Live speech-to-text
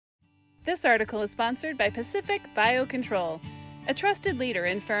This article is sponsored by Pacific Biocontrol, a trusted leader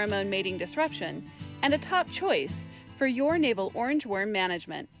in pheromone mating disruption and a top choice for your navel orangeworm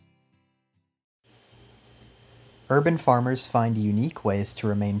management. Urban farmers find unique ways to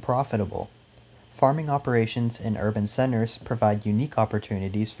remain profitable. Farming operations in urban centers provide unique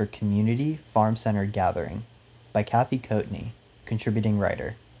opportunities for community farm-centered gathering. By Kathy Coatney, contributing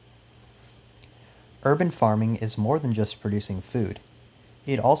writer. Urban farming is more than just producing food.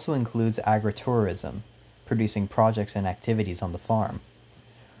 It also includes agritourism, producing projects and activities on the farm.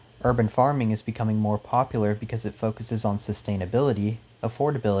 Urban farming is becoming more popular because it focuses on sustainability,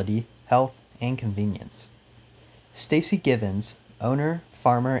 affordability, health, and convenience. Stacy Givens, owner,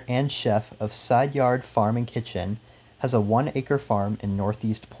 farmer, and chef of Side Yard Farm and Kitchen, has a 1-acre farm in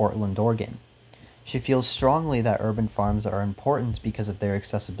northeast Portland, Oregon. She feels strongly that urban farms are important because of their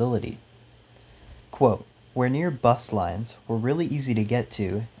accessibility. Quote, "We're near bus lines, we're really easy to get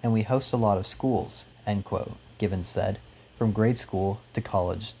to, and we host a lot of schools," end quote, Givens said, from grade school to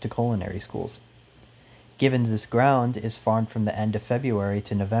college to culinary schools. Givens' ground is farmed from the end of February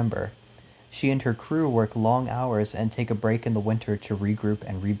to November. She and her crew work long hours and take a break in the winter to regroup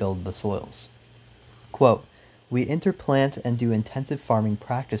and rebuild the soils. Quote, "We interplant and do intensive farming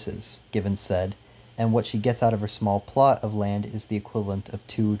practices," Givens said, and what she gets out of her small plot of land is the equivalent of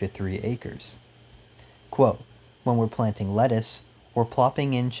 2 to 3 acres. Quote, "When we're planting lettuce, we're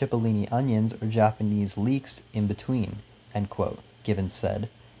plopping in cipollini onions or Japanese leeks in between," end quote, Givens said,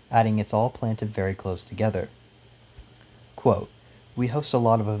 adding it's all planted very close together. Quote, "We host a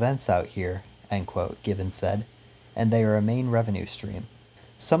lot of events out here," end quote, Givens said, and they are a main revenue stream.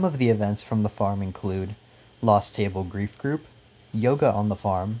 Some of the events from the farm include Lost Table Grief Group, Yoga on the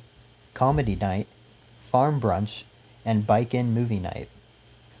Farm, Comedy Night, Farm Brunch, and Bike-In Movie Night.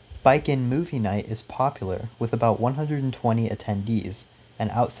 Bike-In Movie Night is popular with about 120 attendees, and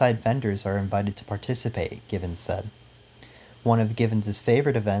outside vendors are invited to participate, Givens said. One of Givens'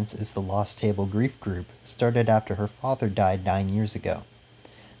 favorite events is the Lost Table Grief Group, started after her father died 9 years ago.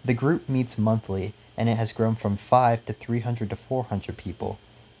 The group meets monthly, and it has grown from 5 to 300 to 400 people,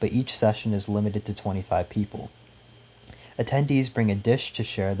 but each session is limited to 25 people. Attendees bring a dish to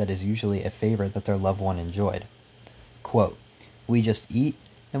share that is usually a favorite that their loved one enjoyed. Quote, "We just eat,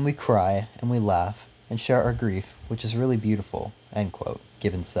 and we cry, and we laugh, and share our grief, which is really beautiful," end quote,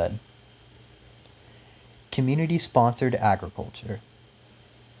 Givens said. Community-sponsored agriculture.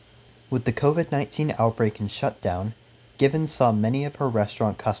 With the COVID-19 outbreak and shutdown, Givens saw many of her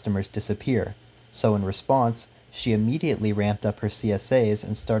restaurant customers disappear, so in response, she immediately ramped up her CSAs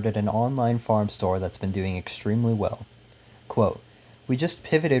and started an online farm store that's been doing extremely well. Quote, "We just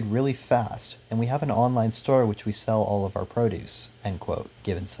pivoted really fast, and we have an online store which we sell all of our produce," end quote,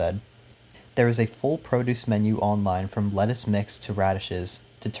 Givens said. There is a full produce menu online from lettuce mix to radishes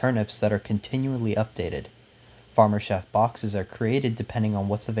to turnips that are continually updated. Farmer Chef boxes are created depending on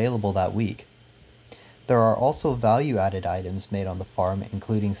what's available that week. There are also value-added items made on the farm,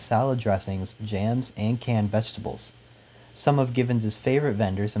 including salad dressings, jams, and canned vegetables. Some of Givens' favorite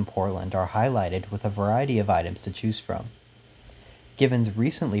vendors in Portland are highlighted with a variety of items to choose from. Givens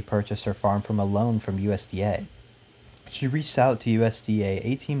recently purchased her farm from a loan from USDA. She reached out to USDA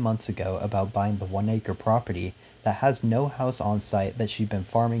 18 months ago about buying the 1-acre property that has no house on site that she'd been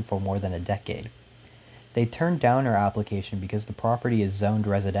farming for more than a decade. They turned down her application because the property is zoned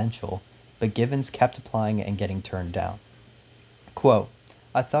residential, but Givens kept applying and getting turned down. Quote,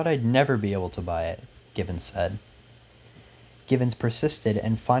 "I thought I'd never be able to buy it," Givens said. Givens persisted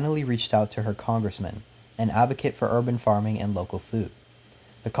and finally reached out to her congressman, an advocate for urban farming and local food.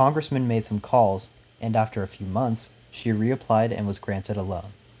 The congressman made some calls, and after a few months, she reapplied and was granted a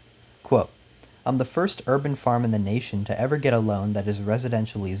loan. Quote, "I'm the first urban farm in the nation to ever get a loan that is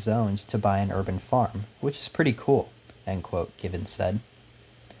residentially zoned to buy an urban farm, which is pretty cool," end quote, Givens said.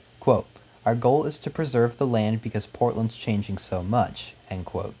 Quote, "Our goal is to preserve the land because Portland's changing so much," end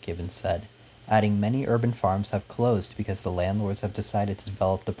quote, Givens said, adding many urban farms have closed because the landlords have decided to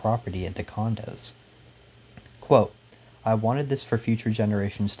develop the property into condos. Quote, "I wanted this for future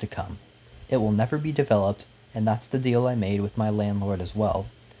generations to come. It will never be developed, and that's the deal I made with my landlord as well.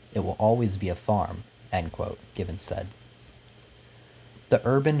 It will always be a farm," end quote, Givens said. The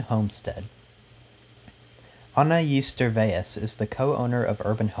Urban Homestead. Anais Dervais is the co-owner of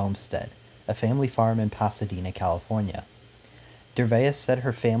Urban Homestead, a family farm in Pasadena, California. Dervais said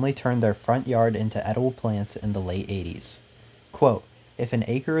her family turned their front yard into edible plants in the late 80s. Quote, "If an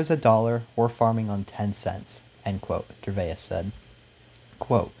acre is $1, we're farming on 10 cents, end quote, Dervais said.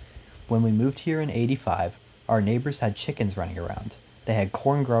 Quote, "When we moved here in 85, our neighbors had chickens running around. They had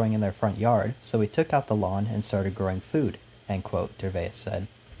corn growing in their front yard, so we took out the lawn and started growing food," end quote, Dervais said.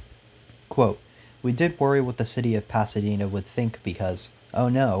 Quote, "We did worry what the city of Pasadena would think because, oh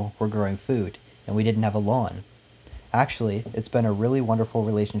no, we're growing food, and we didn't have a lawn. Actually, it's been a really wonderful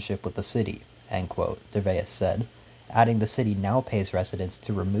relationship with the city," end quote, Gervais said, adding the city now pays residents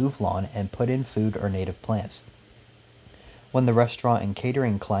to remove lawn and put in food or native plants. When the restaurant and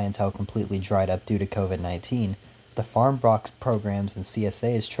catering clientele completely dried up due to COVID-19, the farm box programs and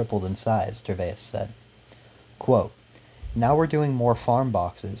CSAs tripled in size, Gervais said. Quote, "Now we're doing more farm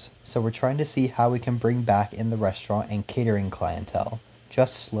boxes, so we're trying to see how we can bring back in the restaurant and catering clientele,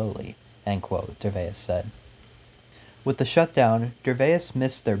 just slowly," end quote, Gervais said. With the shutdown, Gervais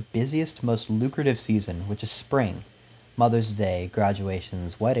missed their busiest, most lucrative season, which is spring. Mother's Day,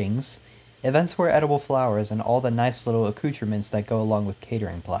 graduations, weddings, events where edible flowers, and all the nice little accoutrements that go along with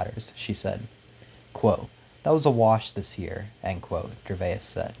catering platters, she said. Quote, "That was a wash this year," end quote, Gervais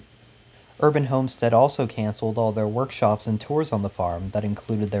said. Urban Homestead also canceled all their workshops and tours on the farm that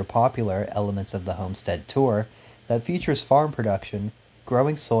included their popular Elements of the Homestead tour that features farm production,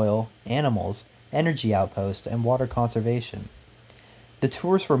 growing soil, animals, energy outpost, and water conservation. The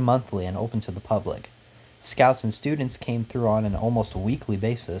tours were monthly and open to the public. Scouts and students came through on an almost weekly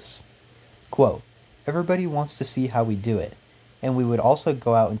basis. Quote, "Everybody wants to see how we do it, and we would also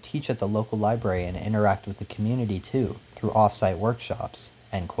go out and teach at the local library and interact with the community too, through off-site workshops,"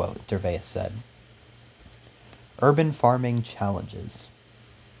 end quote, Gervais said. Urban farming challenges.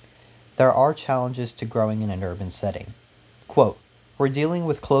 There are challenges to growing in an urban setting. Quote, "We're dealing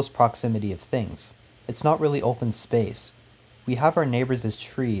with close proximity of things. It's not really open space. We have our neighbors as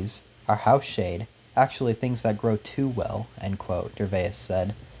trees, our house shade, actually things that grow too well," end quote, Gervais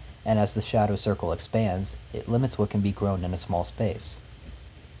said, and as the shadow circle expands, it limits what can be grown in a small space.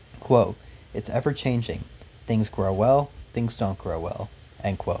 Quote, "It's ever changing. Things grow well, things don't grow well,"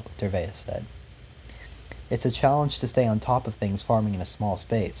 end quote, Gervais said. It's a challenge to stay on top of things farming in a small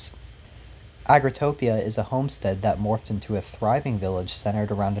space. Agritopia is a homestead that morphed into a thriving village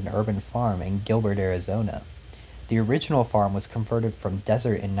centered around an urban farm in Gilbert, Arizona. The original farm was converted from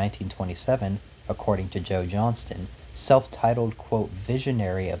desert in 1927, according to Joe Johnston, self-titled, quote,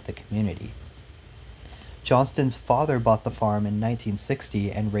 "visionary of the community." Johnston's father bought the farm in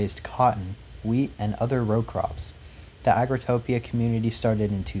 1960 and raised cotton, wheat, and other row crops. The Agritopia community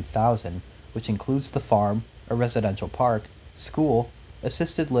started in 2000, which includes the farm, a residential park, school,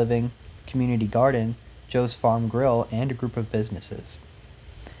 assisted living, community garden, Joe's Farm Grill, and a group of businesses.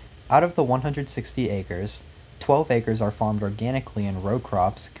 Out of the 160 acres, 12 acres are farmed organically in row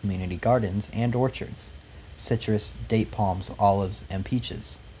crops, community gardens, and orchards: citrus, date palms, olives, and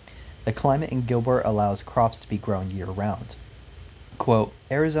peaches. The climate in Gilbert allows crops to be grown year-round. Quote,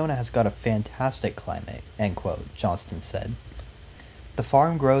 "Arizona has got a fantastic climate," end quote, Johnston said. The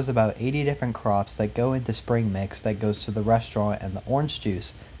farm grows about 80 different crops that go into spring mix that goes to the restaurant and the orange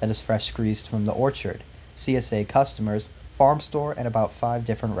juice that is fresh squeezed from the orchard, CSA customers, farm store, and about 5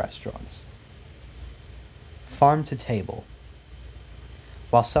 different restaurants. Farm to table.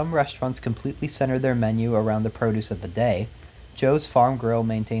 While some restaurants completely center their menu around the produce of the day, Joe's Farm Grill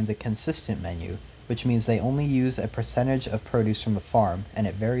maintains a consistent menu, which means they only use a percentage of produce from the farm, and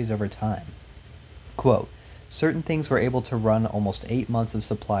it varies over time. Quote, "Certain things we're able to run almost 8 months of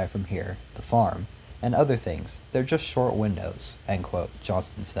supply from here, the farm, and other things, they're just short windows," end quote,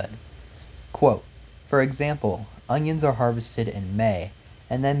 Johnston said. Quote, "For example, onions are harvested in May,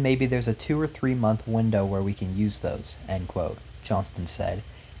 and then maybe there's a 2 or 3 month window where we can use those," end quote, Johnston said,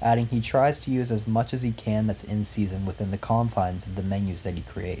 adding he tries to use as much as he can that's in season within the confines of the menus that he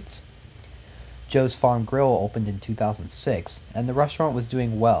creates. Joe's Farm Grill opened in 2006, and the restaurant was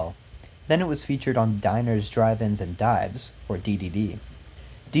doing well. Then it was featured on Diners, Drive-Ins, and Dives, or DDD.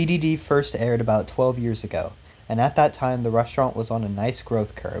 DDD first aired about 12 years ago, and at that time the restaurant was on a nice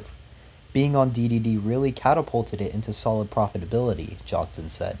growth curve. Being on DDD really catapulted it into solid profitability, Johnston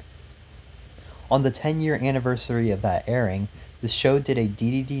said. On the 10-year anniversary of that airing, the show did a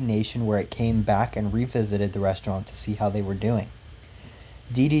DDD Nation where it came back and revisited the restaurant to see how they were doing.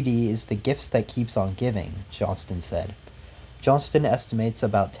 DDD is the gifts that keeps on giving, Johnston said. Johnston estimates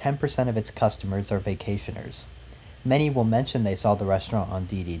about 10% of its customers are vacationers. Many will mention they saw the restaurant on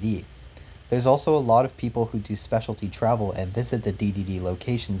DDD. There's also a lot of people who do specialty travel and visit the DDD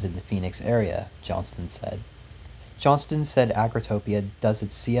locations in the Phoenix area, Johnston said. Johnston said Agritopia does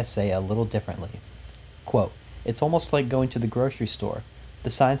its CSA a little differently. Quote, "It's almost like going to the grocery store.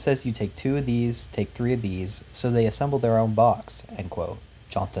 The sign says you take 2 of these, take 3 of these, so they assemble their own box," end quote,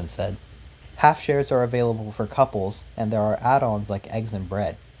 Johnston said. Half shares are available for couples, and there are add-ons like eggs and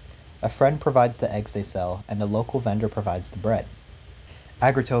bread. A friend provides the eggs they sell, and a local vendor provides the bread.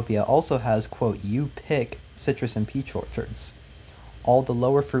 Agritopia also has, quote, "you pick citrus and peach orchards. All the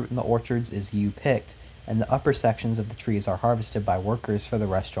lower fruit in the orchards is U-picked, and the upper sections of the trees are harvested by workers for the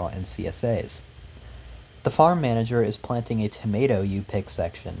restaurant and CSAs. The farm manager is planting a tomato U-pick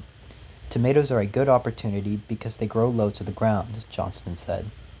section. Tomatoes are a good opportunity because they grow low to the ground, Johnston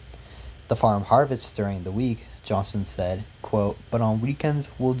said. The farm harvests during the week, Johnston said, quote, but on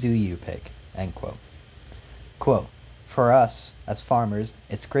weekends we'll do U-pick, end quote. Quote, for us, as farmers,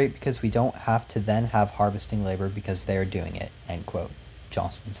 it's great because we don't have to then have harvesting labor because they're doing it, end quote,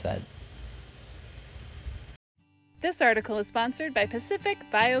 Johnston said. This article is sponsored by Pacific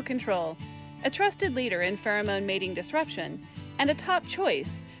Biocontrol, a trusted leader in pheromone mating disruption and a top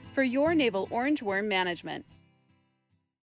choice for your navel orange worm management.